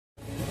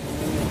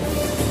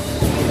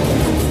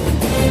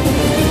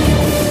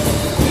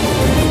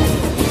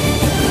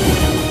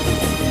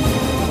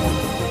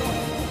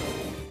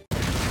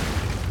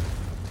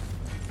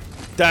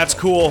That's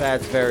cool.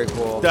 That's very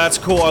cool. That's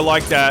cool. I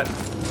like that.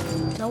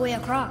 No way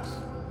across.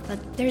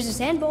 But there's a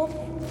sand bowl.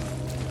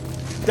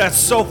 That's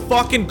so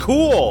fucking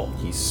cool.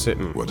 He's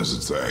sitting. What does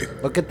it say?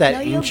 Look at that No,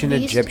 you ancient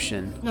beast,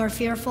 Egyptian. Nor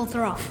fearful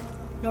thrall,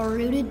 nor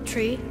rooted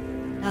tree,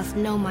 doth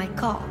know my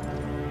call.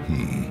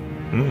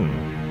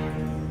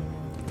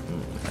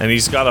 And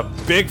he's got a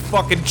big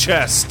fucking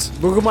chest.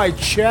 Look at my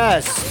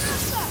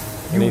chest.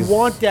 You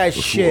want that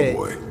shit.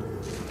 Boy.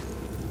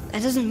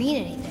 That doesn't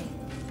mean anything.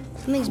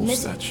 Something's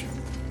missing. Statue.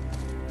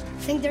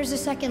 Think there's a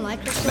second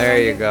like this?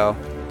 There you go.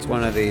 It's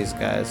one of these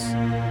guys.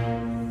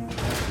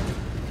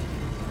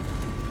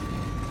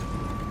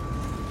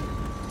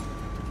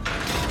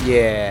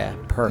 Yeah,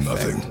 perfect.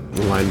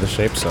 Nothing. Line the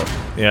shapes up.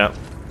 Yeah.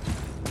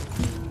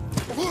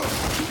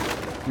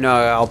 No,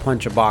 I'll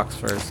punch a box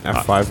first.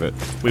 F5 it.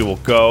 We will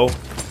go.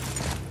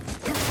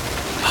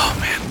 Oh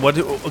man.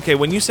 Okay,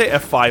 when you say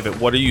F5 it,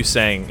 what are you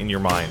saying in your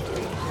mind?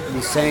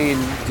 He's saying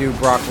do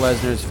Brock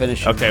Lesnar's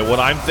finishing. Okay, what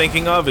I'm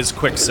thinking of is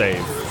quick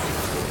save.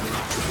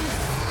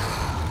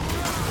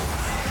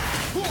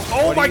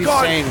 Oh What my are you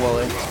god! saying,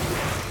 Willie?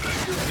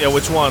 Yeah,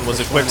 which one? Was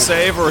it quick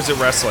save or is it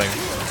wrestling?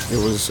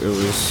 It was.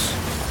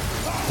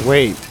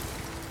 Wait.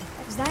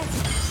 Is that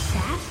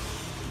sad?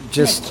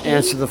 Just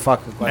answer the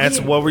fucking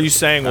question. What were you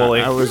saying,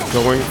 Wooly? I was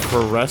going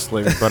for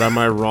wrestling, but am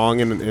I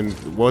wrong in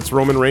what's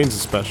Roman Reigns'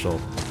 special?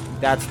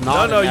 That's No,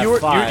 not no, an you were,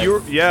 F5. you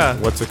were, yeah.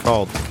 What's it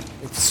called?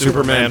 It's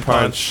Superman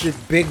punch. the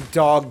big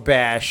dog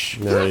bash.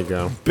 There you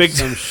go. Big.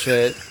 Some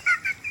shit.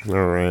 All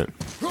right.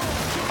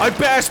 I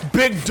bashed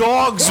big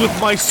dogs with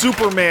my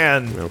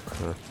Superman.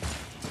 Okay.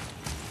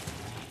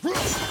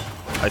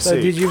 I So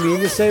see. did you mean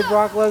to say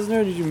Brock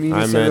Lesnar? Or did you mean to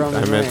I say Roman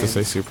meant to Reigns?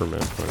 say Superman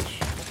punch.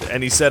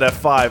 And he said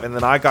F5, and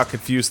then I got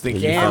confused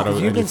thinking. You thought Damn, it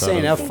was- you've been you thought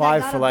saying it was-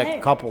 F5 for like a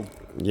couple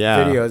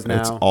Yeah. videos now.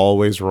 It's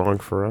always wrong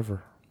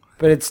forever.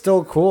 But it's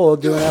still cool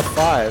doing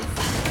F5.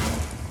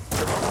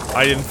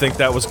 I didn't think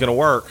that was gonna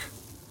work.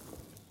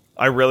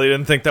 I really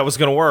didn't think that was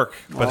gonna work.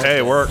 But hey,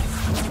 it worked.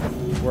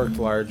 Worked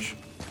large.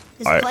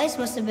 This place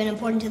must have been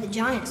important to the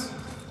Giants.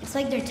 It's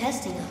like they're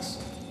testing us.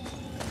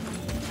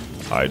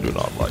 I do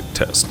not like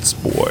tests,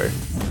 boy.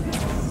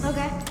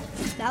 Okay,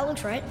 that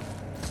looks right.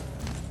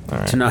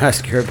 To not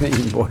ask your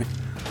opinion, boy.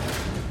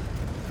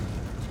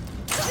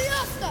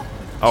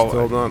 Oh,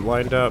 Still not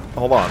lined up.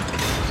 hold on.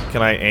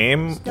 Can I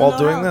aim Still while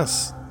doing not.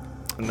 this?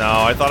 No,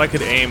 I thought I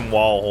could aim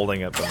while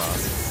holding it, but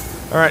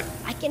not. Alright,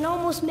 I can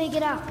almost make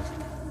it out.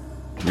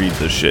 read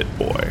the shit,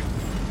 boy.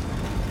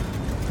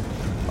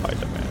 I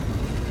demand.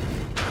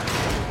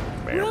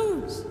 Bam.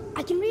 Runes!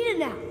 I can read it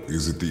now.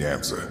 Is it the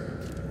answer?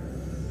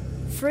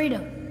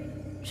 Freedom.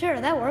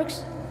 Sure, that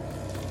works.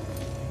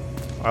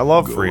 I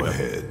love Go freedom.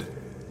 ahead.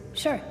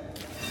 Sure.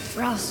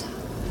 Rouse.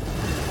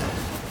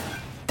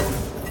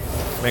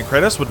 Man,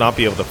 Kratos would not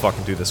be able to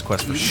fucking do this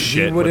quest for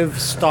shit. He would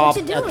have stopped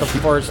What's he at the doing?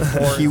 first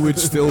floor. He would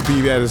still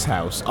be at his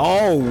house.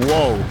 Oh,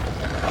 whoa.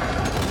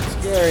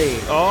 Scary.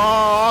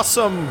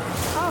 Awesome!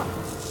 Oh,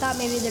 thought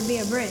maybe there'd be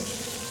a bridge.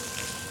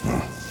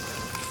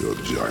 The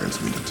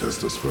Giants mean to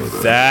test us further.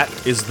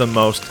 That is the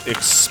most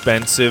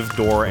expensive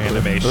door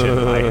animation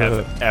I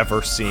have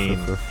ever seen.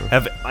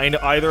 Have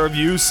either of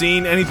you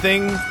seen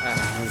anything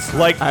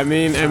like? I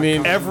mean,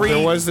 Every-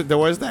 there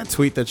was that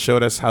tweet that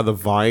showed us how the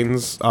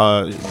vines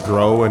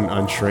grow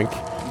and shrink,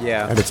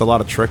 Yeah. and it's a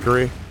lot of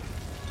trickery.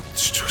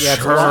 Yeah,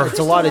 it's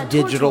a lot of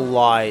digital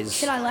lies.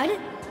 Should I light it?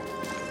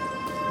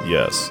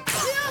 Yes.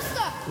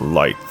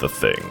 Light the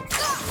thing.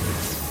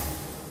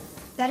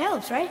 That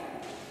helps, right?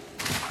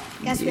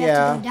 Guess we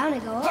Yeah. have to go down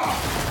and go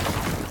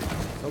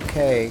up.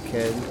 Okay,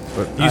 kid.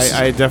 But You s-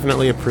 I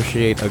definitely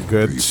appreciate a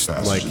good These like.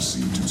 passages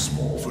seem too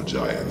small for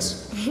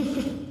giants.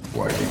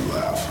 Why do you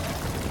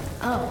laugh?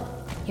 Oh,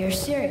 you're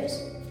serious.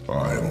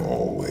 I am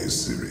always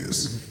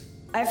serious.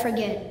 I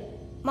forget.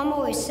 Mom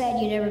always said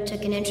you never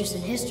took an interest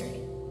in history.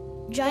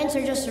 Giants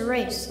are just a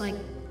race, like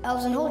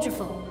elves and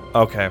Holgerfolk.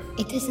 Okay.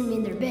 It doesn't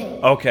mean they're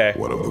big. Okay.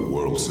 What of the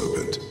world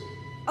serpent?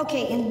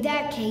 Okay, in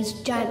that case,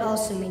 giant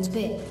also means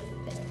big.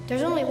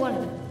 There's only one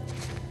of them.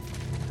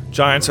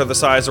 Giants are the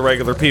size of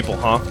regular people,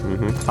 huh?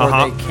 Or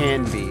Uh-huh. they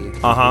can be.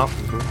 Uh-huh.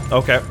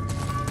 Okay.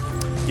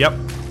 Yep.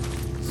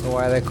 So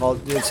why are they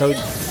called? So.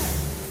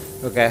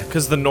 Okay.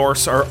 Because the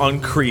Norse are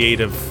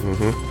uncreative.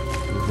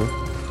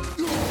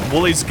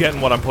 Wooly's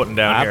getting what I'm putting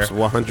down here.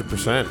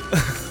 100%.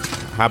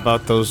 How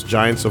about those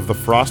giants of the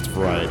frost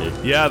variety?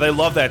 Yeah, they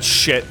love that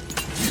shit.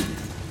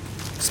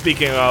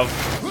 Speaking of...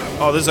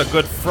 Oh, this is a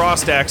good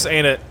frost axe,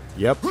 ain't it?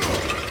 Yep.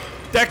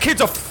 That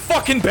kid's a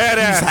fucking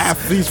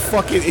badass! These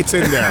fucking. It's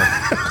in there.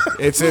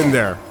 It's in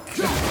there.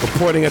 We're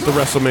pointing at the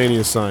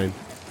WrestleMania sign.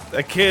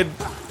 That kid...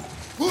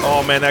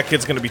 Oh man, that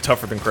kid's gonna be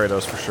tougher than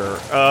Kratos for sure.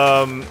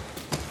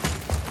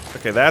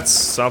 Okay, that's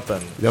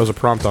something. There was a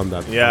prompt on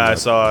that. Yeah, I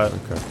saw it.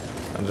 Okay.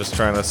 I'm just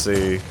trying to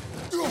see.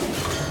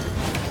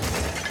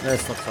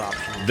 This looks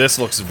optional. This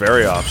looks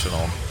very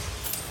optional.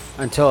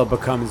 Until it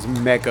becomes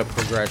mega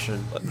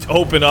progression.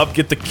 Open up,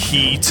 get the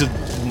key to...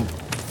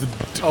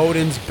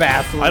 Odin's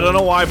bathroom. I don't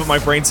know why, but my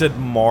brain said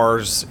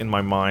Mars in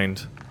my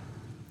mind.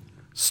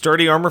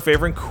 Sturdy armor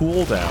favoring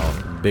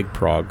cooldown. Big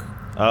prog.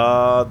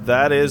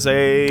 That is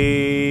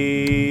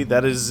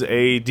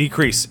a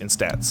decrease in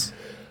stats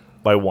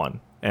by 1.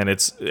 And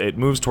it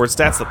moves towards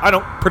stats that I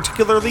don't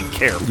particularly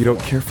care. You don't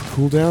care for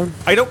cooldown?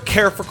 I don't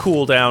care for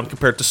cooldown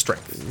compared to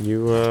strength.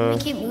 You, Can we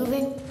keep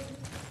moving?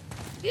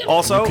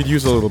 Also, could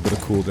use a little bit of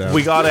cooldown.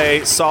 we got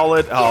a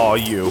solid... Aw,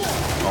 you.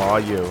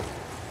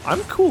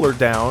 I'm cooler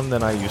down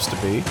than I used to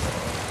be.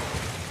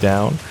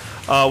 Down.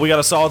 We got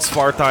a solid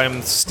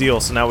Svartheim steel,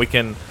 so now we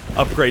can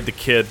upgrade the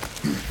kid.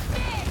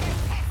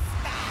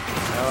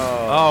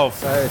 Oh,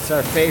 It's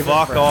our favorite.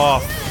 fuck friend.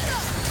 off.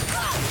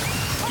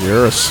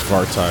 You're a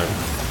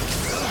Svartheim.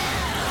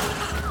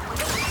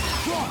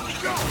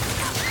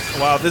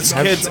 Wow, this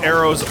kid's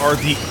arrows are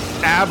the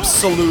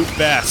absolute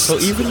best. So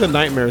even the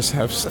nightmares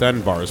have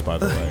stun bars, by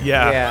the way.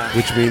 Yeah. Yeah.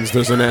 Which means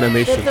there's an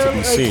animation But to be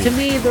they're, seen. to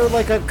me, they're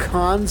like a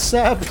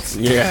concept.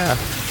 Yeah.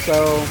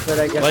 So, but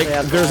I guess Like, they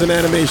have there's an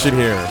animation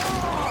here.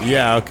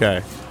 Yeah,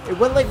 okay. It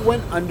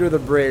went under the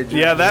bridge.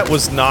 Yeah, that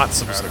was not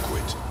supposed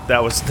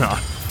That was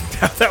not.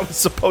 That was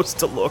supposed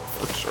to look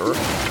for sure.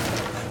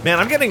 Man,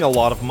 I'm getting a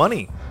lot of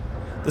money.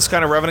 This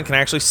kind of revenant can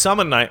actually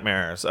summon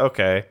nightmares.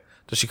 Okay.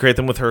 Does she create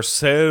them with her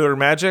sailor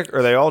magic, or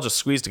are they all just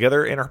squeezed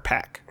together in her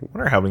pack? I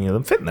wonder how many of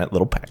them fit in that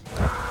little pack.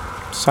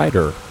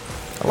 Cider.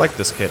 I like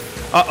this kid.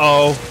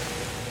 Uh-oh.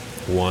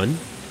 1,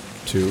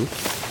 2.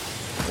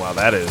 Wow,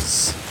 that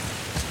is...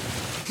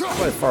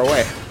 Quite far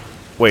away.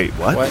 Wait,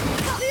 what? What?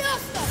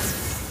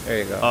 There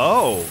you go.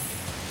 Oh.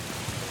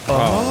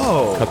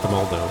 Oh. Cut them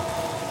all down.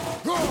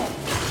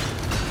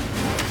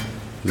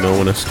 No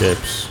one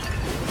escapes.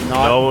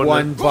 Not no,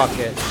 one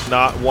bucket.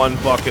 Not one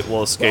bucket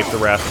will escape the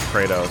wrath of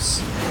Kratos.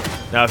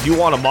 Now, if you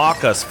want to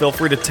mock us, feel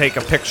free to take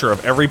a picture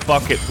of every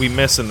bucket we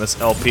miss in this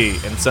LP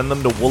and send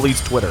them to Wooly's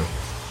Twitter.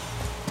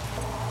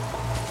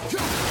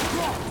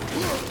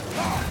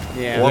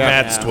 Yeah. Or yeah.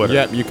 Matt's Twitter.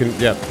 Yep, you can.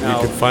 Yep,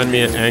 No. you can find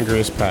me at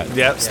Angriest Pat.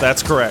 Yes,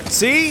 that's correct.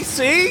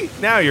 See?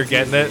 Now you're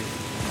getting it.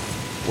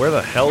 Where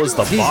the hell is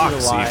the It's easy to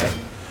box lie. even?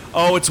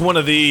 Oh, it's one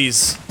of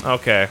these.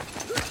 Okay.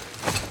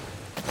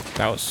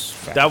 That was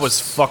fast. That was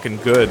fucking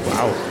good.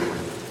 Wow.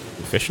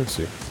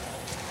 Efficiency.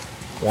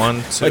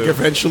 1, 2. Like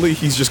eventually,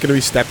 he's just gonna be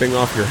stepping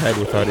off your head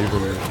without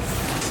even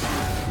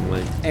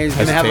like. And he's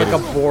gonna have like a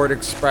hesitating. bored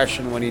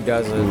expression when he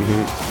does it.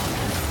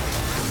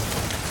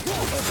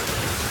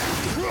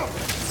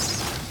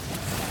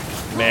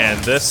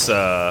 Man, this,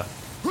 that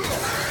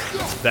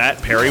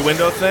parry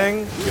window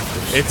thing,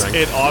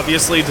 it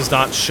obviously does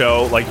not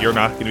show, like, you're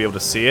not going to be able to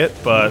see it,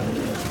 but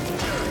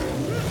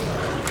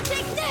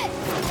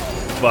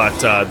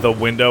the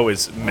window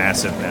is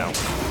massive now.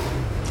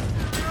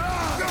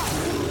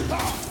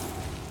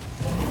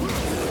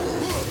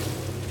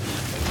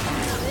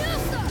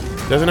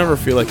 Doesn't ever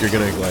feel like you're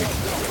gonna like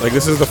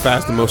this is the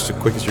fast and most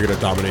quickest you're gonna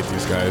dominate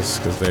these guys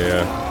because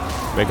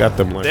they got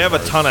them like They have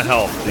a ton of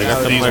health. They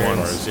got them These life ones.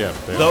 bars, yeah.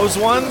 Those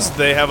ones,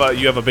 you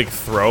have a big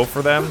throw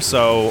for them,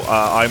 so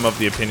I'm of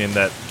the opinion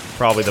that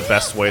probably the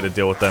best way to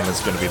deal with them is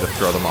going to be to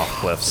throw them off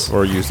cliffs.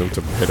 or use them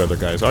to hit other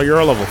guys. Oh, you're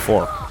a level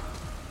 4.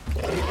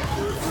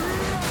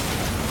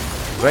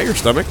 Is that your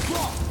stomach?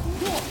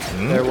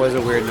 There was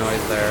a weird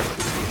noise there.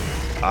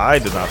 I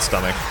did not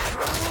stomach.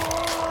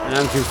 And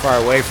I'm too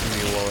far away from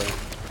you, Wooly.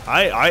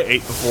 I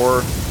ate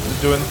before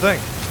doing the thing.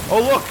 Oh,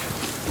 look!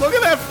 Look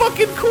at that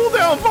fucking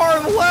cooldown bar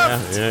on the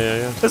left!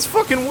 Yeah. That's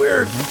fucking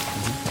weird.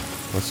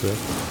 That's it.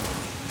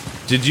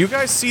 Did you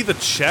guys see the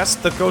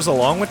chest that goes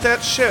along with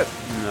that shit?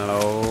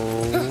 No.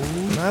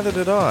 Neither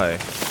did I.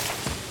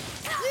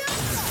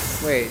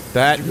 Wait.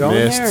 That did you go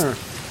missed. in there?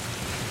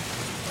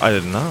 I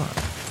did not.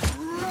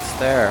 It's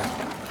there.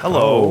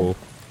 Hello. Oh,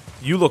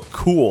 You look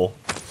cool.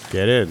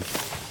 get in.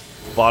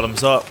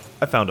 Bottoms up.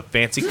 I found a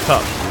fancy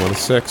cup. 1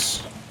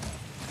 6.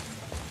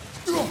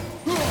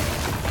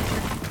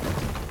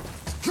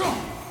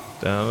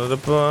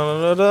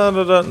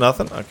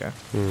 Nothing? Okay.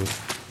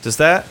 Does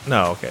that?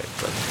 No, okay.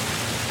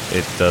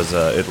 It does,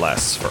 it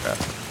lasts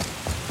forever.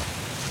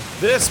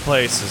 This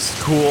place is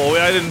cool.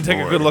 I didn't take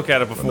a good look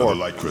at it before. Another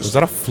light Is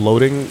crystal. that a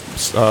floating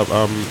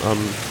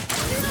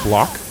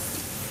block?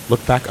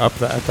 Look back up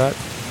at that.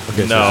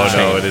 Okay, so No, it's a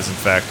no, chain. it is in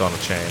fact on a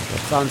chain.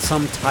 It's on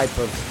some type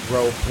of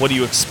rope. What do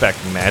you expect?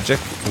 Magic?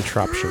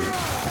 Contraption.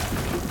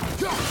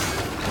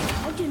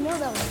 How'd you know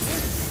that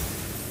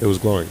was It was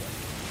glowing.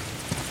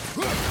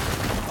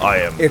 I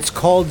am. It's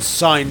called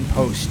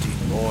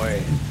signposting,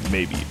 boy.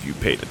 Maybe if you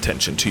paid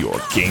attention to your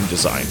game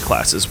design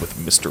classes with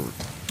Mr.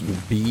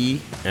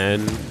 B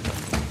and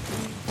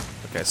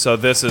Okay, so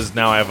this is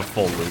now I have a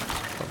full loop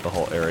of the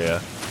whole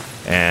area,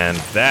 and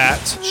that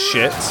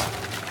shit.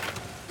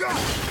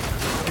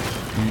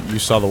 you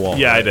saw the wall.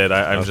 Yeah, I right? did.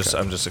 I'm Okay.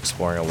 just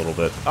exploring a little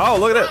bit. Oh,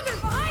 look at it.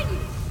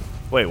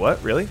 Wait,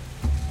 what? Really?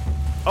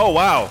 Oh,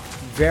 wow.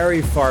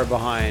 Very far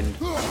behind.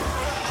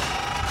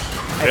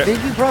 I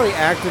think you probably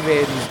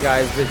activated these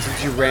guys, but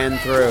since you ran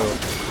through,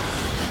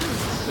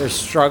 they're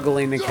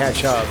struggling to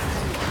catch up.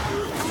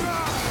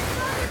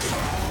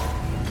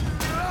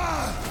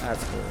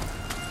 That's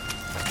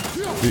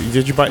cool.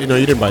 Did you buy? No,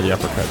 you didn't buy the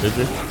uppercut, did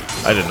you?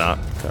 I did not.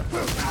 Okay.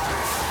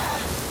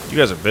 You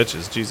guys are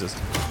bitches. Jesus.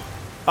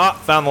 Ah,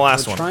 found the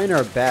last We're one. trying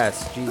our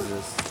best.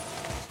 Jesus.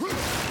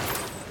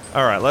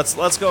 All right,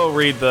 let's go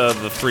read the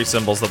 3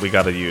 symbols that we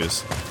got to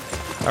use.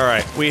 All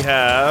right, we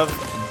have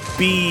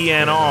B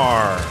and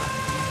R.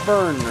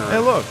 Burner. Hey,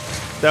 look,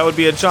 that would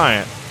be a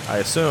giant, I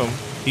assume.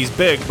 He's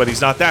big, but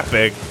he's not that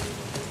big.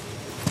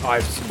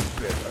 I've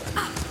seen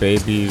bigger.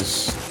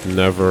 Babies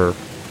never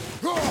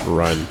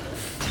run.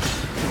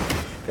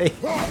 Hey,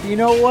 you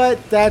know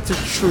what? That's a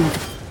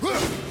truth.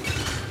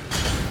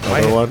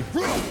 Other one.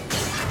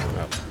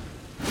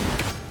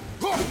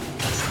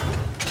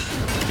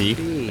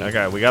 B.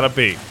 Okay, we got a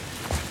B.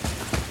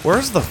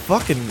 Where's the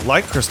fucking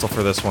light crystal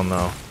for this one,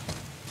 though?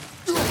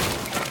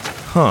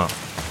 Huh.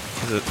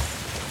 Is it...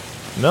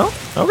 No?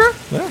 Okay.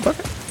 Yeah, fuck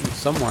it.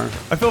 Somewhere.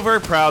 I feel very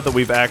proud that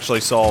we've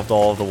actually solved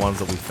all of the ones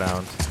that we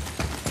found.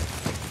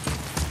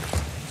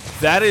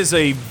 That is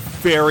a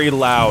very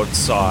loud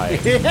sigh.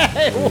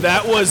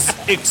 That was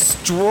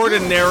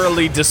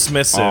extraordinarily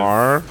dismissive.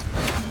 R.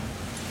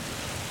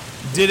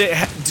 Did it...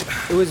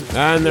 It was.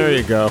 And there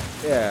you go.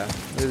 Yeah.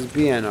 It was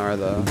BNR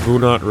though. Do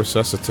not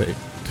resuscitate.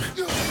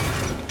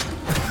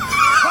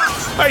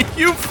 Are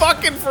you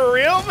fucking for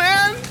real,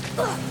 man?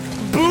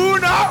 Boo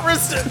not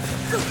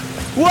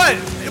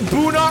What?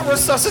 Boo not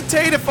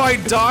resuscitate if I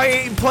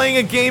die playing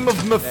a game of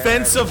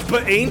Defense of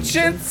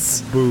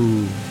Ancients?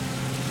 Boo.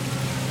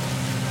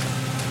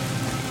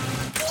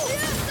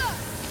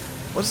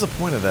 What's the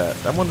point of that?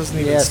 That one doesn't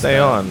even Fiesta. stay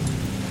on.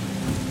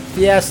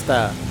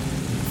 Fiesta.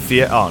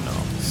 Oh no.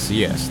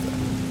 Siesta.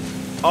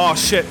 Oh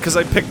shit, because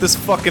I picked this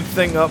fucking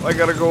thing up. I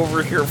gotta go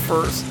over here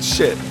first.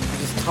 Shit.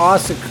 Just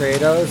toss it,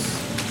 Kratos.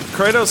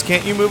 Kratos,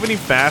 can't you move any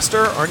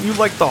faster? Aren't you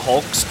like the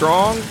Hulk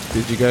strong?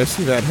 Did you guys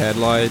see that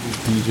headline?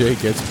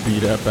 DJ gets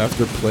beat up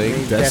after playing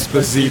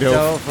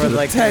Despacito for the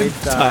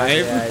 10th time.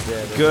 Yeah, I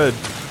did. Good.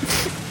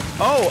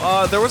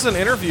 Oh, there was an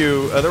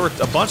interview. There were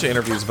a bunch of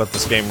interviews about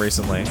this game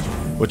recently,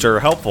 which are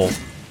helpful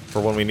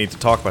for when we need to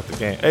talk about the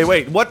game. Hey,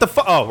 wait, what the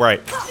fuck? Oh, right.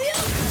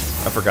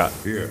 I forgot.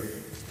 Here.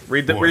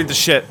 Read the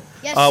shit.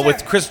 Yes, sir.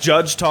 With Chris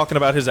Judge talking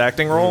about his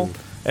acting role,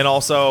 and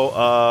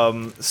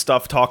also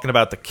stuff talking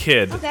about the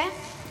kid. Okay.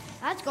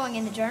 That's going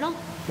in the journal.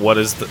 What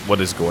is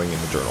going in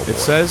the journal? It boy?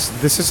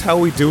 says this is how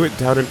we do it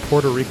down in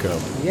Puerto Rico.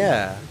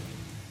 Yeah.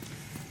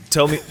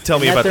 Tell me That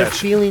about they're that.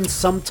 feeling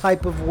some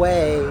type of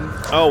way.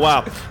 Oh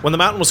wow! When the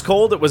mountain was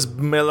cold, it was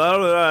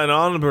Melora and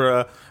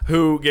Onbra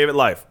who gave it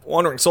life.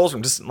 Wandering souls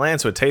from distant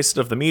lands who had tasted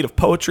of the mead of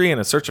poetry and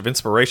in search of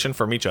inspiration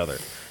from each other.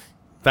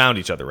 Found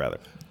each other, rather.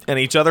 And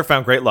each other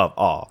found great love.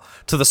 Aw.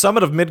 To the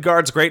summit of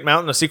Midgard's great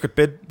mountain, a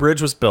secret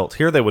bridge was built.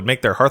 Here they would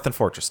make their hearth and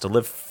fortress, to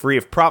live free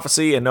of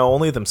prophecy and know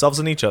only themselves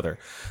and each other.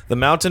 The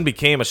mountain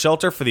became a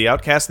shelter for the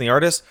outcast and the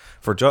artist,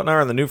 for Jotnar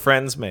and the new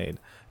friends made.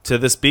 To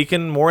this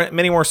beacon,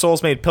 many more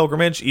souls made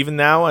pilgrimage. Even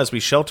now, as we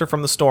shelter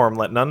from the storm,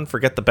 let none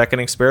forget the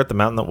beckoning spirit, the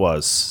mountain that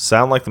was.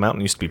 Sound like the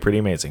mountain used to be pretty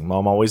amazing.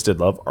 Mom always did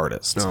love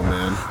artists. Oh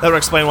man. That would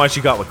explain why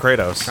she got with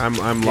Kratos.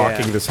 I'm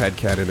locking this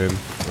headcanon in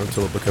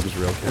until it becomes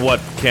real canon.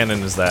 What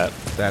canon is that?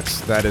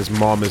 That is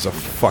Mom is a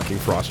fucking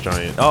frost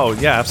giant. Oh,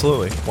 yeah,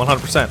 absolutely.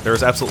 100%. There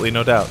is absolutely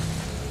no doubt.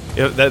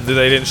 They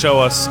didn't show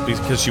us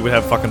because she would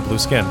have fucking blue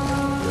skin.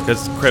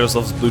 Because Kratos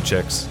loves blue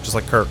chicks, just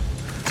like Kirk.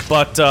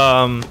 But,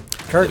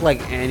 Kirk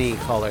like any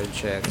colored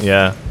chick.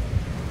 yeah.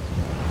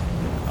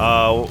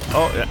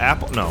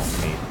 Apple? No,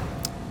 mead.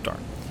 Darn.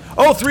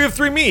 Oh, 3 of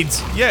 3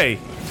 meads! Yay!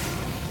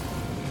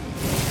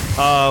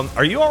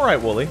 Are you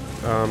alright, Wooly?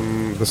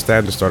 The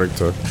stand is starting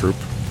to droop.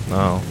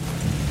 No.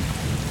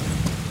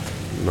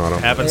 No, I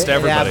don't. Happens to It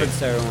everybody. happens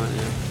to everyone,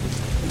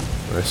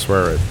 yeah. I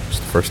swear it's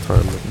the first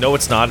time. No,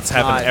 it's not. It's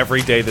happened Not.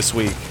 every day this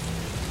week.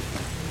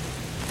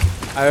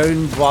 I don't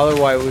even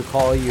bother why we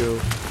call you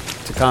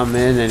to come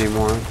in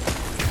anymore.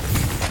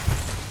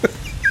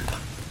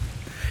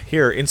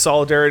 Here, in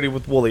solidarity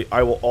with Wooly,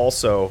 I will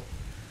also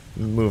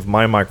move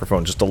my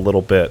microphone just a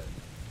little bit.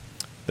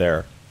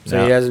 There. So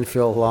Now- he doesn't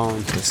feel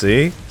alone.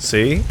 See?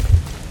 See?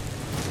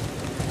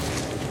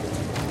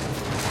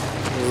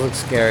 It looks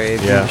scary.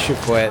 Yeah. You should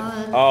quit.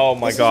 Oh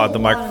my This is god, a the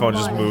lot of microphone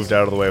just buttons. moved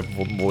out of the way of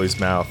Wooly's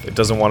mouth. It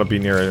doesn't want to be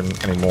near him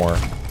anymore.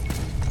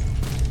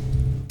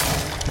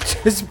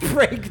 Just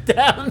break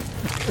down.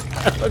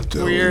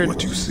 Tell weird. me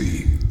what you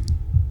see.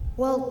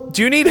 Well,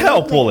 Do you need they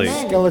help, look like Wooly?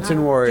 men, Skeleton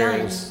not warriors.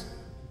 giants.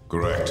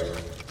 Correct.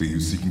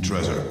 Thieves seeking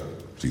treasure.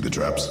 See the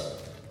traps?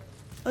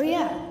 Oh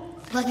yeah.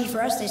 Lucky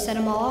for us, they set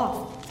them all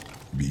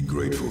off. Be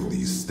grateful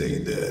these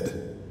stay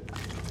dead.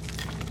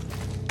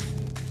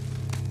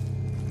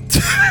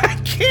 I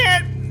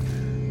can't!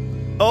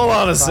 Hold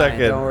on a Fine,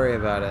 second. don't worry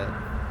about it.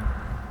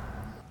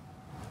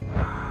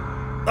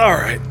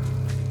 Alright.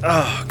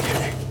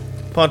 Okay.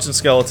 Punching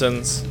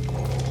skeletons.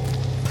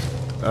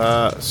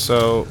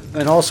 So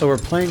And also, we're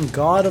playing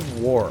God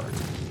of War.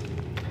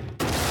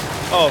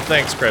 Oh,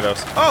 thanks,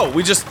 Kratos. Oh,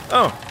 we just...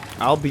 Oh.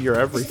 I'll be your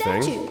The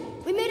everything. statue.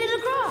 We made it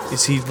across.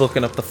 Is he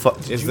looking up the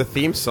Is the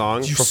theme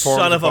song You performed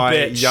son of a by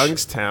bitch.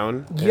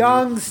 Youngstown?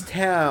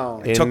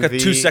 Youngstown. in Took a the-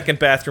 2-second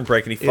bathroom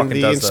break and he in fucking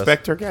the does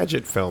Inspector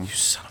Gadget film.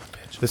 this. Son of a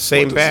bitch. The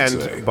same What does it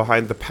band say?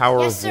 behind the Power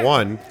Yes, of sir.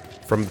 One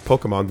from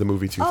Pokemon the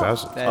movie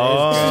 2000. That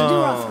This is is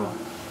Durafro.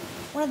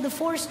 One of the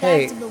 4 Hey,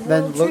 stacks of the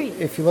then World look. Tree.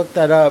 If you look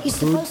that up, He's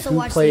who, supposed to who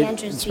watch the played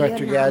entrance to you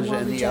Inspector and how Gadget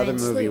long in the the other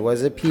giants movie? sleep.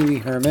 Was it Pee Wee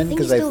Herman? Think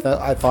Because he's still-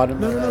 I thought it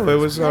was. No, it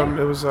was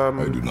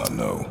I do not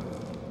know.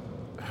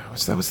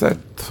 what's that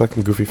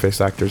fucking goofy face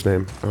actor's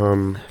name?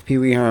 Pee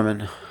Wee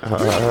Herman.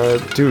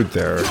 Dude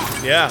there.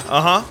 Yeah.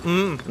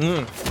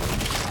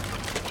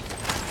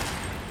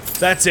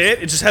 That's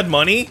it? It just had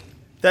money?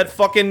 That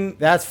fucking...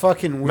 That's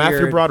fucking weird.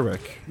 Matthew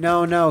Broderick.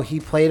 No, he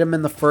played him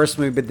in the first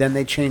movie, but then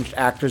they changed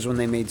actors when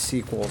they made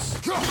sequels.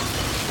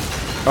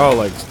 Oh,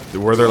 like,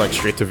 were there like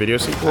straight to video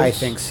sequels? I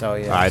think so,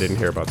 yes. I didn't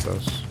hear about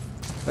those.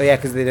 Oh yeah,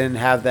 because they didn't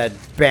have that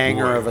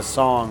banger of a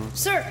song.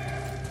 Sir,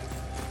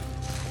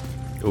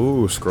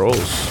 Ooh,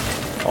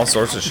 scrolls. All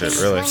sorts of shit,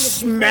 really.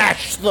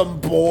 Smash them,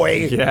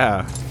 boy!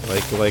 Yeah,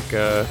 like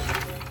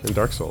in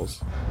Dark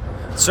Souls.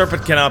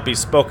 Serpent cannot be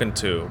spoken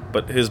to,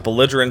 but his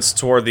belligerence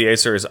toward the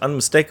Acer is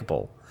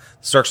unmistakable.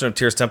 Destruction of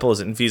Tyr's temple is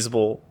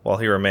infeasible while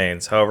he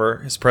remains. However,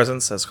 his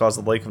presence has caused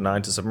the Lake of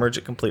Nine to submerge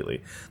it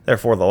completely.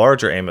 Therefore, the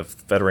larger aim of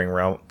fettering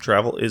realm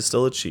travel is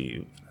still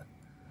achieved.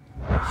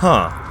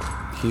 Huh.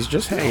 He's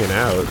just hanging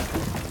out.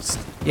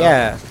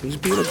 Yeah. He's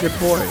being a good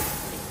boy.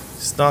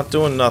 He's not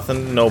doing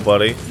nothing,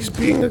 nobody. He's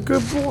being a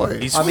good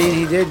boy. I mean,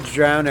 he did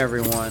drown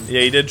everyone. Yeah,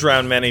 he did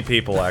drown many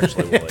people,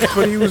 actually, Willie.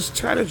 But he was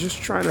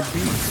just trying to be.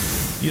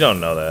 You don't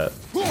know that.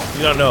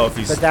 You don't know if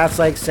he's... But that's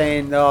like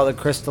saying, oh, the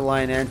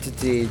crystalline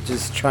entity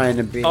just trying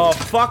to be. Oh,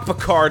 fuck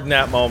Picard in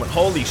that moment.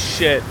 Holy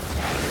shit.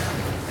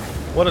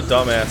 What a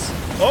dumbass.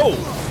 Oh!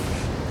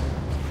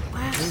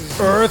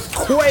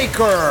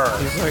 Earthquaker!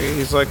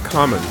 He's like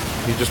common.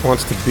 He just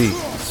wants to be.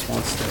 Just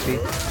wants to be.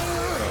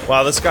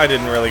 Wow, this guy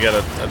didn't really get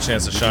a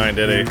chance to shine,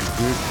 did he?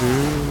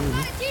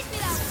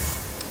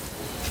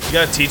 You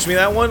gotta teach me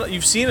that one?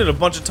 You've seen it a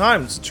bunch of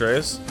times,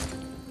 Atreus.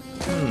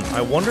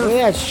 I wonder... Look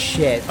at that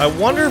shit. I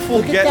wonder if we'll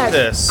Look at get that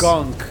this.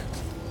 gunk.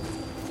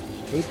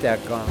 Hate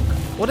that gunk.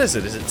 What is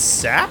it? Is it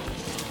sap?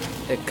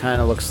 It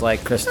kind of looks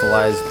like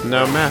crystallized.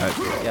 Now, Matt,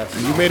 Yes.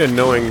 you made a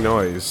knowing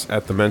noise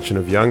at the mention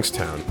of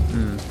Youngstown.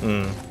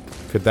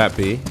 Could that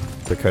be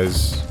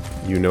because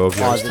you know of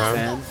Closet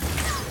Youngstown?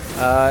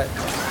 fan.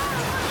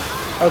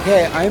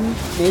 Okay,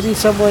 maybe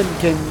someone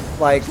can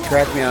like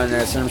correct me on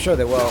this, and I'm sure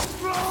they will.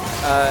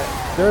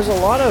 There's a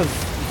lot of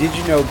Did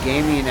You Know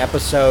Gaming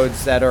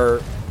episodes that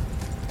are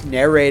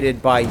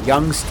narrated by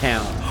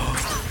Youngstown.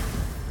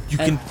 You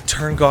can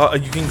turn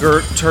you can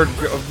turn...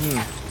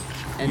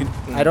 And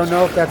I don't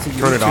know if that's a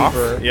Turn it off?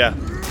 YouTuber yeah.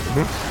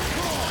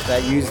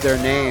 that used their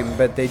name,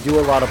 but they do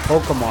a lot of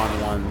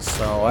Pokemon ones,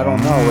 so I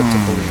don't know what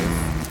to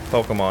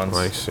believe. Pokemons.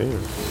 I see.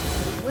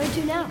 where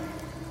to now?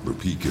 The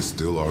peak is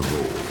still our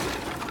goal.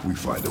 We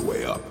find a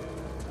way up.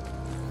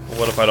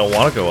 What if I don't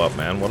want to go up,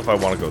 man? What if I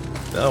want to go...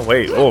 Oh,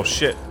 wait. Oh,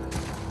 shit.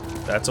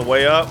 That's a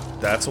way up.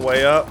 That's a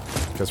way up.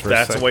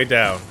 That's a way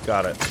down.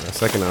 Got it. A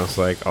second, I was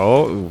like,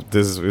 "Oh,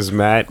 is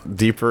Matt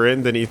deeper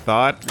in than he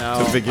thought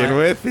No, to begin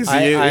with?" Is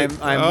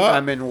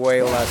I'm in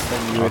way less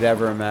than you would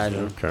ever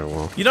imagine. Okay,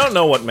 well, You don't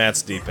know what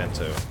Matt's deep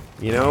into.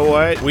 you know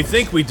what? We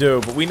think we do,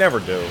 but we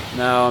never do.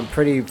 No, I'm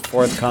pretty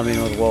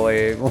forthcoming with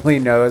Wooly. Wooly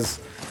knows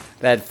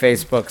that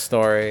Facebook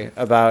story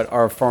about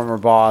our former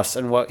boss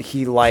and what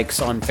he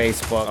likes on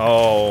Facebook.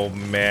 Oh,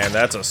 man.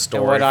 That's a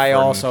story. and what I for-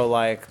 also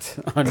liked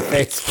on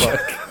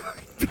Facebook.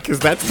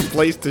 Because that's the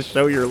place to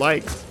show your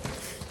likes.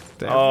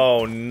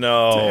 Oh, To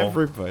no.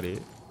 everybody.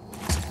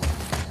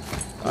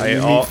 I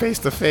You all- meet face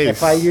to face.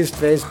 If I used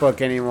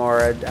Facebook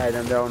anymore, I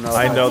don't know. If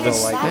I know still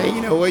this- Like Hey,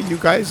 you know what? You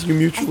guys, you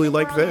mutually I think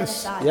like we're on the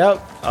this. other side.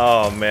 Yep.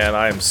 Oh, man.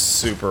 I am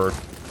super...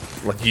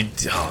 Like, you...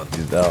 Oh,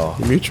 dude, oh.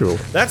 Mutual.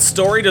 That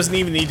story doesn't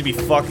even need to be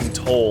fucking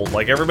told.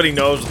 Like, everybody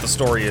knows what the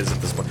story is at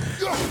this point.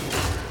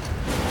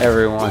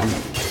 Everyone.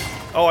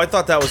 Oh, I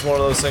thought that was one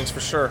of those things for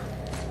sure.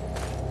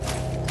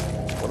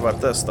 What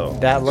about this, though?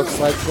 That looks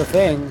like the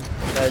thing.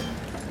 That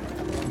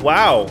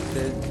Wow.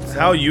 did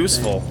How something.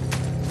 useful.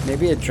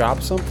 Maybe it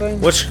dropped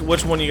something?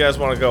 Which one you guys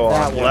want to go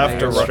That on? one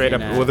Left I or was right? Straight up.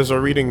 Looking at- Well, there's a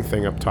reading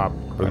thing up top.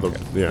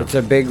 Yeah. It's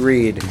a big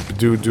read.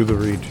 Do the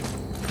read.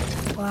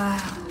 Wow.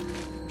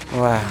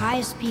 Wow.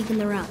 Highest peak in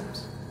the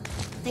realms.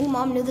 Think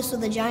Mom knew this was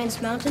the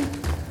Giant's Mountain?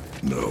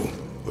 No,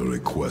 the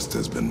request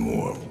has been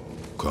more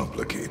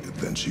complicated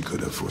than she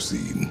could have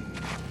foreseen.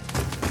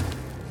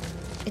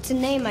 It's a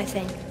name, I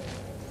think.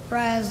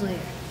 Razzler.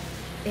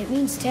 It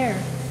means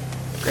terror.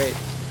 Great.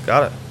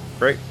 Got it.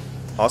 Great.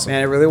 Awesome.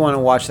 Man, I really want to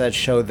watch that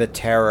show, The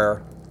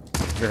Terror.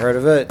 You heard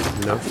of it?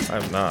 No.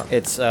 I'm not.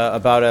 It's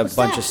about a What's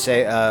bunch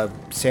that? of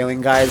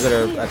sailing guys that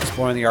are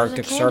exploring the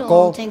Arctic candle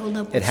Circle. tangled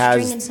up It with string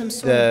and has some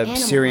sort of the animal.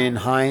 Syrian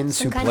Hines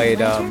Some who kind of played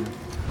lantern?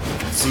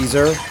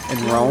 Caesar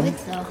in Rome.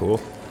 With, though.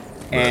 Cool.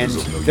 And That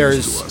is of no use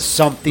there's to us.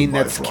 something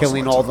Goodbye, that's Frost,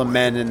 killing my all the toy.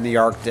 men in the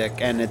Arctic,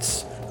 and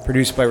it's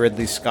produced by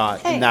Ridley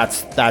Scott, Hey, and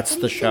that's what the do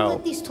you think show.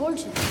 about these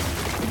torches?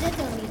 They did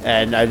tell me.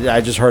 And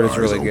I just heard it's Eyes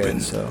really open.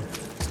 good. So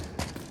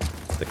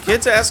The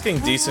kid's asking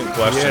decent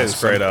questions, Yes,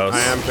 Kratos. I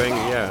am thinking.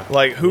 Yeah.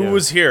 Like, who Yeah.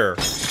 was here?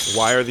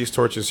 Why are these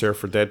torches here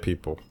for dead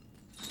people?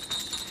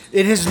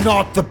 it is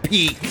not the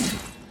peak.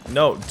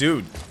 No,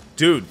 dude.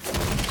 Dude.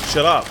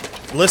 Shut up.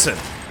 Listen.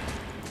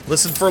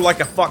 Listen for like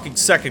a fucking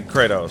second,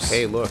 Kratos.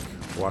 Hey, look.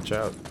 Watch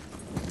out.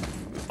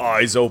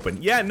 Eyes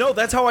open. Yeah, no,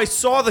 that's how I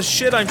saw the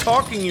shit I'm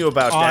talking to you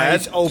about, Dad.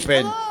 Eyes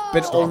open,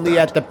 but only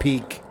at the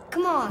peak.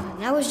 Come on,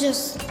 that was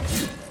just...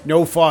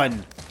 No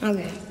fun.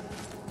 Okay.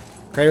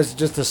 Kratos is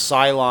just a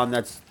Cylon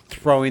that's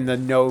throwing the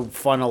no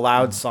fun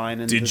allowed sign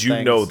into Did you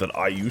things. know that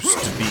I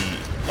used to be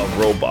a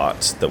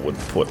robot that would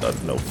put a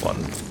no fun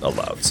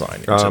allowed sign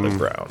into the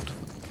ground?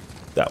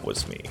 That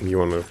was me. You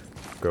want to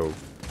go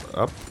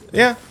up?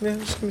 Yeah,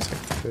 just give me a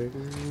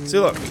second. See,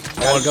 look.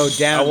 Gotta go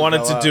down. I wanted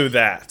go to up. do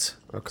that.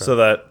 Okay. So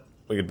that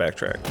we could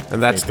backtrack.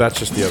 And that's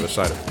just the other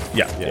side of it.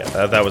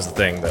 Yeah. That was the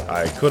thing that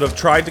I could have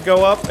tried to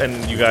go up,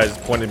 and you guys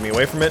pointed me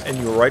away from it, and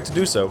you were right to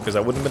do so, because I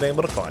wouldn't have been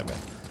able to climb it.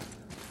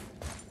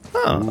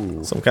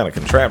 Huh. Some kind of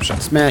contraption.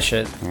 Smash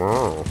it.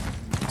 Oh.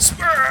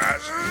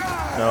 Smash!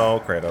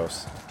 No,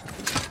 Kratos.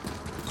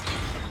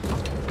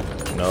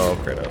 No,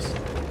 Kratos.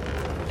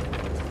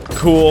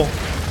 Cool.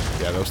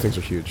 Yeah, those things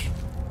are huge.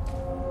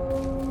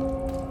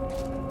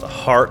 The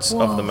hearts of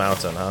Whoa. the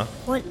mountain, huh?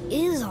 What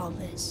is all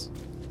this?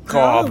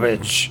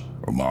 Garbage.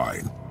 Or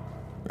mine.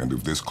 And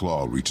if this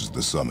claw reaches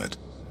the summit,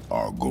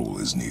 our goal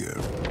is near.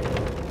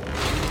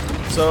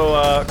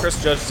 So,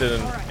 Chris Judge did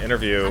an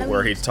interview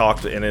where he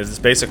talked, and his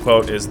basic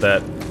quote is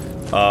that,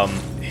 I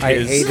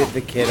hated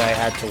the kid I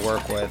had to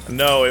work with.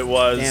 No, it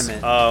was,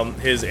 Damn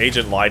it. His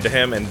agent lied to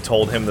him and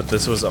told him that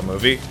this was a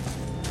movie,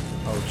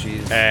 Oh,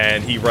 jeez.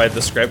 and he read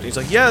the script, and he's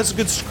like, yeah, it's a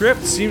good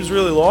script, seems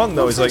really long,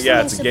 though. He's like,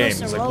 yeah, it's a game.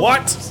 He's like,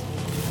 what?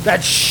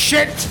 That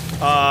shit!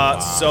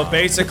 So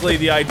basically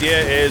the idea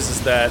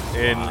is that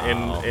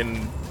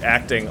in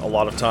acting a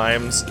lot of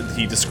times,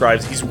 he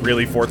describes, he's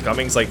really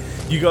forthcoming. It's like,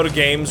 you go to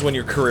games when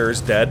your career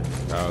is dead.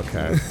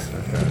 Okay.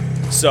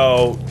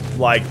 So,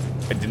 like,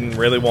 I didn't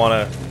really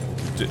want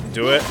to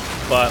do it,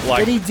 but like,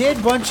 But he did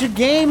a bunch of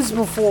games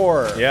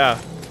before. yeah,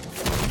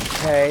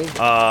 Okay.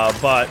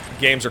 but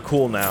games are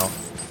cool now,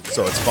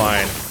 so it's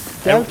fine.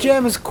 Def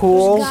Jam is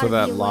cool. There's gotta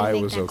that be a way to lie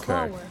make was that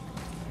claw okay. work.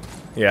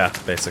 Yeah,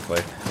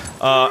 basically.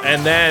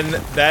 And then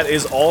that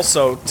is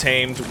also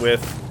tamed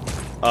with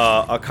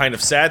a kind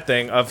of sad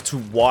thing of to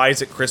why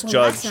is it Chris Well,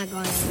 Judge that's not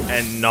going anywhere.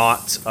 and not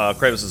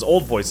Kratos'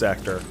 old voice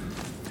actor.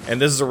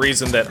 And this is a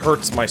reason that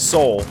hurts my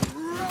soul.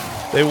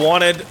 They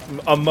wanted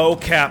a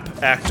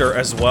mocap actor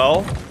as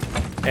well,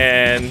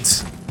 and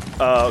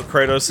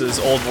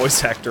Kratos' old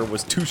voice actor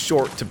was too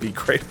short to be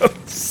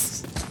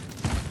Kratos.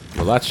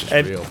 Well, that's just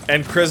real.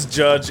 And Chris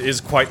Judge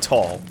is quite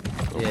tall.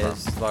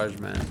 Yes, large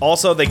man.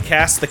 Also, they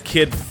cast the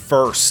kid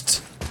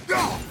first,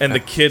 and the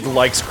kid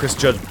likes Chris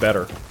Judge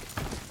better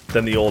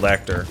than the old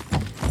actor.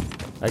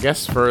 I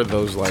guess for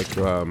those like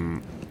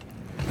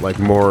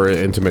more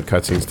intimate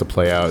cutscenes to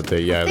play out,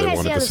 they I see wanted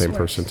how the this same works.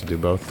 person to do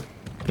both.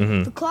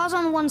 The claw's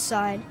on one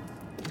side,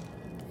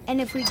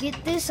 and if we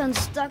get this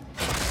unstuck,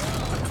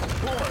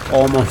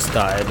 Almost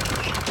died.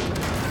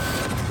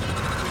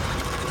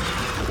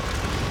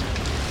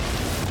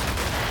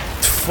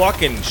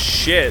 Fucking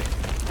shit.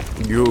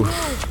 You.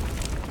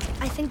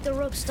 I think the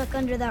rope's stuck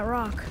under that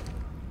rock.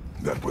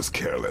 That was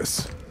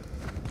careless.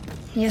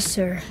 Yes,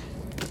 sir.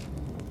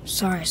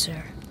 Sorry,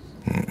 sir.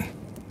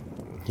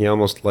 He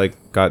almost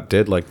got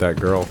did like that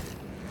girl.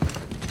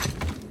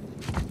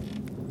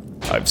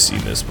 I've seen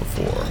this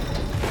before.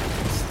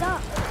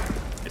 Stop.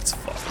 It's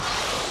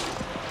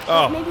fucked.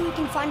 Oh, Maybe we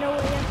can find our way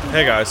up. through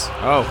hey there. guys.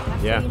 Oh,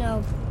 After, yeah. You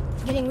know,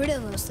 getting rid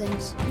of those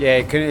things. Yeah,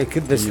 it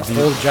could. This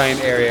whole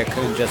giant area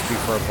couldn't just be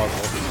for a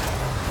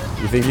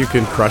puzzle. You think you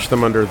can crush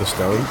them under the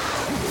stone?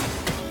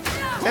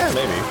 Yeah,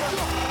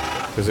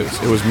 maybe. Because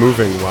it was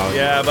moving while.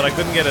 Yeah, but I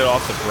couldn't get it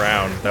off the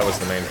ground. That was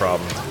the main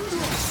problem.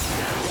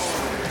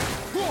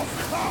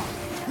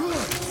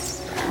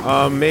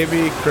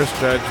 Maybe Chris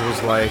Judge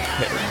was like,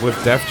 with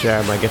Def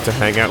Jam, I get to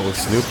hang out with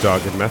Snoop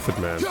Dogg and Method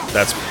Man.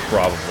 That's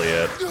probably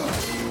it.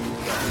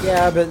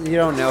 Yeah, but you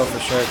don't know for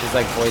sure because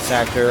like voice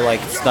actor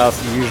like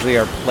stuff usually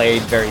are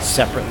played very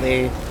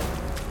separately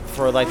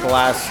for like the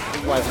last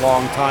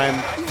long time.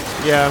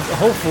 Yeah.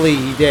 Hopefully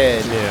he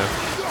did. Yeah.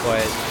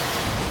 But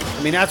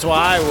I mean that's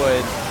why I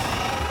would.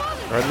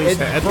 Or at It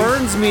least,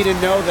 burns me to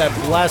know that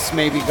Bless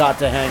maybe got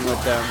to hang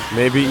with them.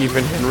 maybe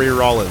even Henry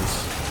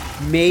Rollins.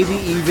 Maybe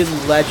even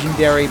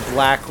legendary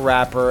black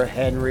rapper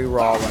Henry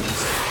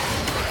Rollins.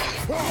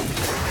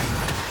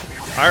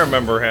 I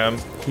remember him.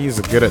 He's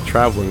a good at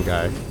traveling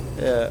guy.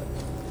 Yeah.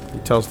 He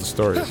tells the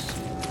stories.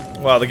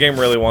 Wow, the game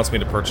really wants me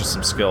to purchase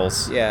some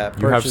skills. Yeah.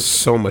 You have purchase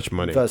so much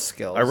money. the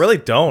skills. I really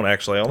don't,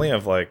 actually. I only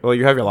have, like... Well,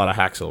 you have a lot of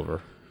hack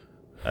silver.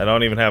 I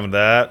don't even have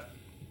that.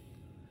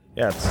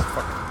 Yeah, it's...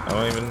 I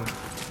don't even...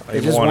 I They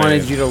even just want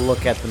wanted any. you to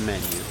look at the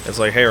menu. It's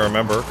like, hey,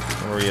 remember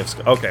where you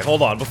have... Okay,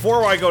 hold on.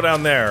 Before I go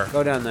down there,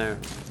 Go down there.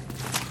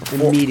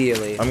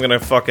 Immediately. I'm gonna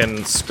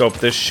fucking scope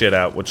this shit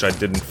out, which I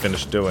didn't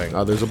finish doing.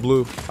 Oh, there's a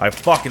blue. I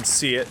fucking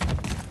see it.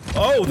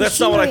 Oh, that's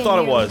not what I Machinery thought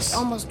in it here was. looks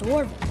almost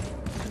dwarven.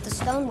 But the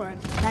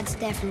stonework, that's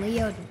definitely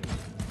Jotun.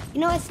 You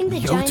know, I think the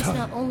giants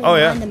not only Oh,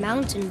 yeah. mined the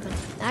mountain, but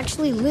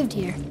actually lived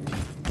here.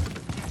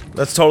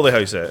 That's totally how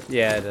you say it.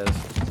 Yeah, it is.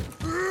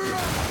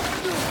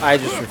 I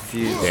just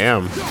refuse.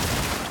 Damn.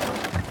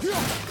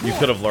 You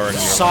could have learned.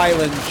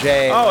 Silent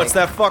J. Oh, like, it's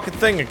that fucking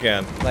thing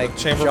again. like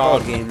Chamber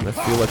jogging. I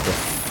feel like a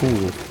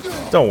fool.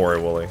 Don't worry,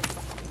 Wooly.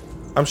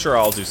 I'm sure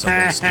I'll do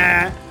something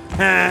stupid.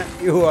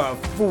 You are a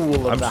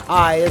fool of the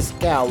highest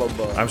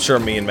caliber. I'm sure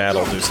me and Matt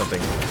will do something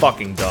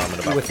fucking dumb in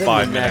about Within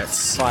 5 the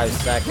minutes. next 5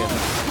 seconds.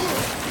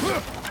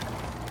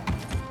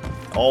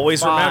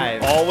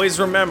 Always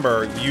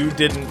remember, you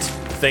didn't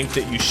think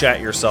that you shat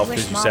yourself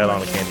because you sat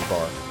on a candy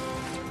bar.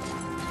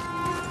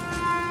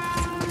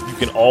 You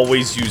can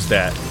always use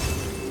that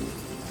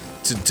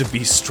to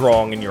be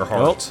strong in your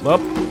heart. Up.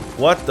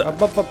 What the?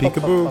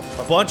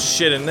 Peekaboo. Bunch of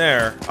shit in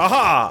there.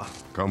 Aha!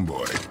 Come,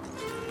 boy.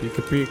 Peek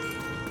a peek.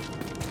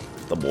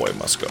 The boy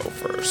must go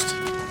first.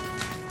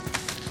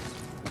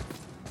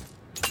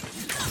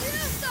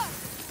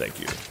 Thank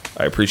you.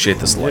 I appreciate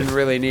this light. Didn't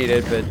really need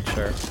it, but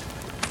sure.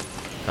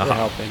 They're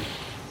helping.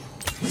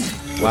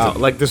 Wow,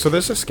 like so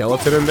there's a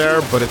skeleton in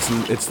there, but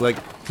it's like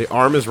the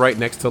arm is right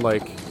next to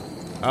like.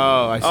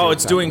 Oh, I see. Oh,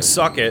 what's it's doing happening.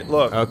 suck it.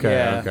 Look. Okay,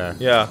 Yeah. okay,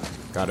 Yeah.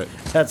 got it.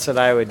 That's what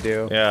I would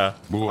do. Yeah.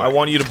 Boy. I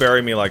want you to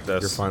bury me like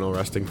this. Your final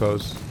resting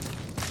pose.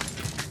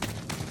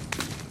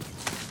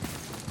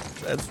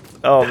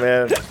 Oh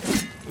man,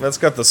 that's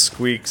got the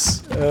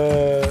squeaks.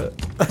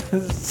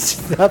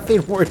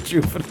 Nothing more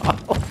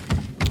juvenile.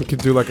 You could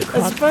do like a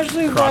crotch,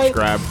 Especially crotch like,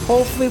 grab.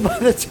 hopefully by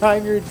the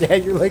time you're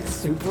dead, you're like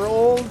super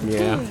old.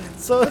 Yeah.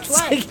 So it's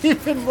like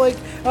even like,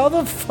 how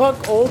the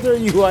fuck old are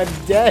you? I'm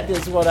dead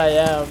is what I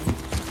am.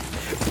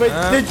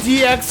 But the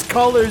DX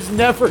colors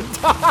never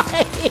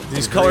die.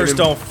 These colors and-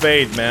 don't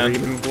fade, man.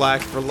 Green and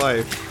black for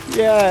life.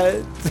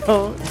 Yeah,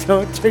 don't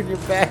turn your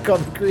back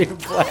on the green and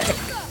black.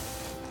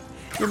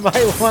 You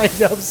might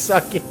wind up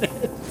sucking it.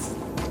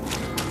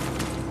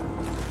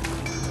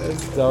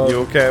 That's dumb. You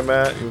okay,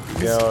 Matt?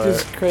 Yeah. all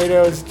Just right.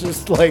 Kratos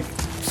just like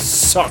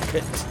suck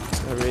it.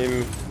 I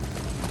mean,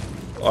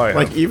 Oh, yeah.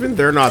 like even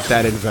they're not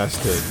that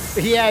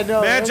invested. Yeah, no.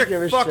 I don't Magic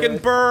give a fucking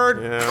shit.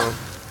 bird. Yeah.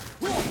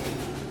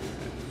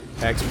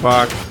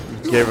 X-Pac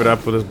gave it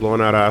up with his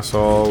blown out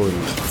asshole,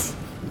 and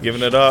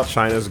Giving it up.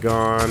 China's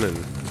gone,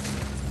 and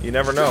You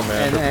never know,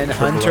 man. And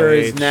Hunter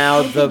is H.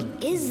 now the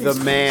Is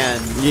this man.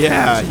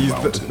 yeah, he's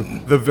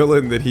the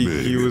villain that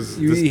he was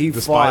He fought.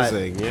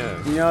 despising.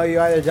 Yeah. You know, you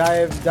either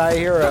die a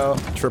hero.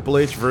 Triple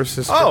H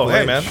versus Oh, Triple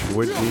hey, H man.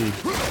 would be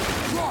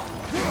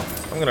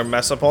I'm gonna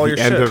mess up all your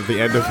the end shit. of the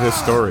end of his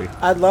story.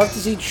 I'd love to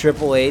see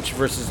Triple H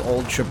versus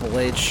old Triple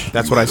H.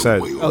 That's what I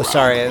said. Oh,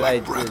 sorry.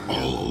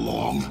 All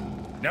along.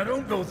 Now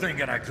don't go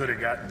thinking I could have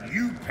gotten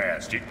you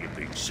past it, you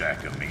big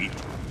sack of meat.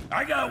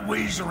 I got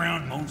ways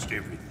around most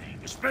everything,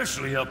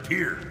 especially up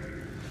here.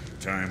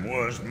 Time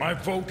was, my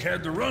folk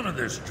had the run of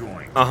this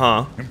joint.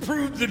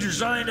 Improved the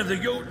design of the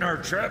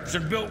Jotnar traps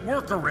and built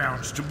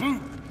workarounds to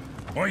boot.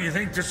 Why you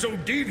think they're so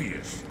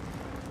devious?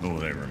 Oh,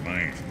 that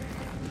reminds me.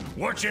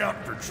 Watch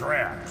out for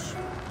traps.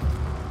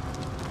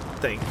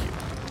 Thank you.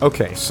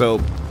 Okay,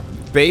 so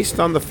based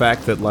on the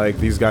fact that like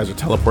these guys are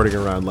teleporting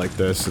around like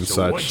this and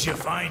So what'd such, you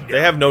find They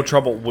out? have no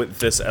trouble with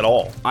this at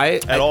all. I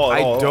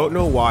all. don't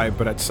know why,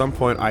 but at some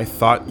point I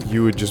thought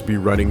you would just be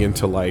running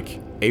into like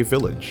a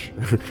village.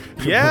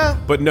 Yeah.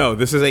 But no,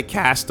 this is a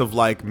cast of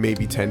like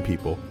maybe 10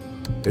 people.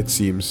 It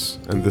seems,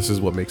 and this is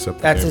what makes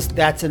up the game.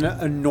 That's an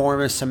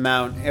enormous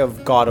amount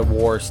of God of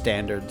War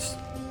standards.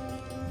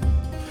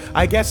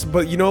 I guess,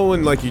 but you know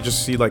when like you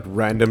just see like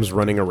randoms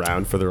running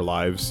around for their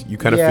lives, you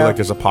kind of Yeah. feel like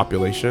there's a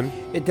population.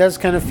 It does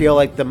kind of feel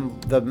like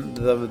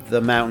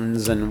the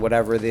mountains and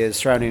whatever the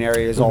surrounding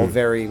area is all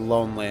very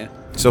lonely.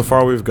 So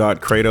far we've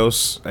got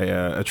Kratos,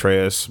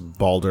 Atreus,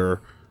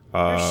 Baldur,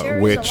 There sure is a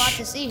Witch, lot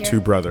to see here.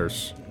 2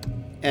 brothers.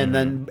 And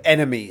then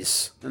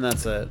enemies, and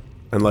that's it.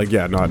 And like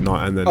yeah, not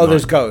and then Oh,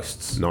 there's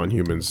ghosts.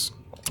 non-humans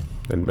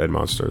and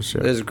monsters,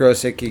 yeah. There's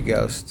gross icky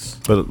ghosts.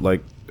 But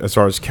like as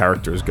far as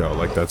characters go,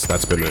 like that's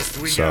been it.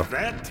 We So got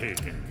that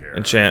taken care of.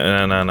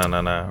 Enchant.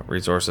 No.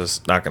 Resources.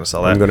 Not gonna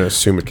sell I'm that. gonna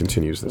assume it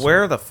continues this.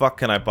 Where the fuck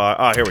can I buy?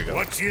 Ah, here we go.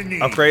 What you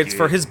need, Upgrades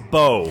for kid? his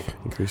bow.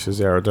 Increases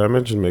arrow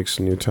damage and makes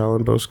new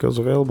talent bow skills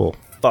available.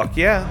 Fuck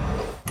yeah.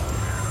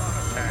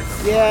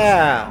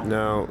 Yeah.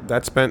 Now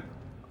that spent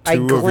 2 I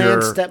of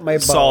glanced your at my bow.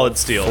 Solid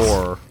steels.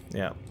 4.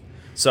 Yeah.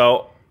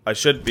 So I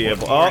should be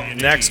able. Oh,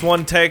 next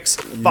one takes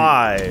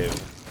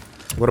 5.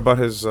 What about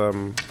his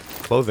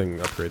clothing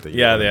upgrade that you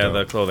Yeah, wanted, yeah, though?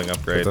 the clothing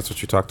upgrade That's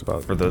what you talked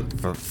about. for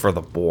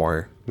the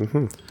boy.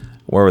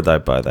 Where would I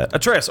buy that?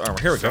 Atreus armor.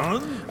 Here we go.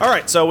 All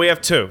right, so we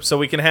have 2. So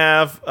we can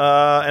have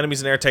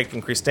enemies in air take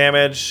increased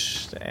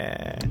damage.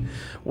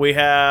 We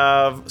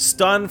have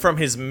stun from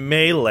his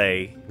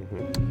melee,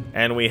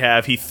 and we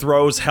have he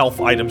throws health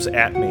items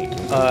at me.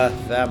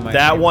 That might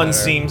That be one better.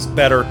 seems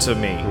better to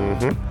me.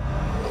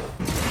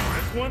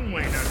 That's one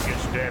way not to get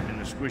stabbed in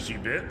the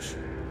squishy bits.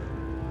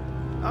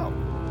 Oh.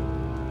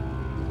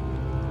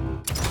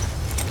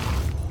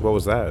 What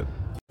was that?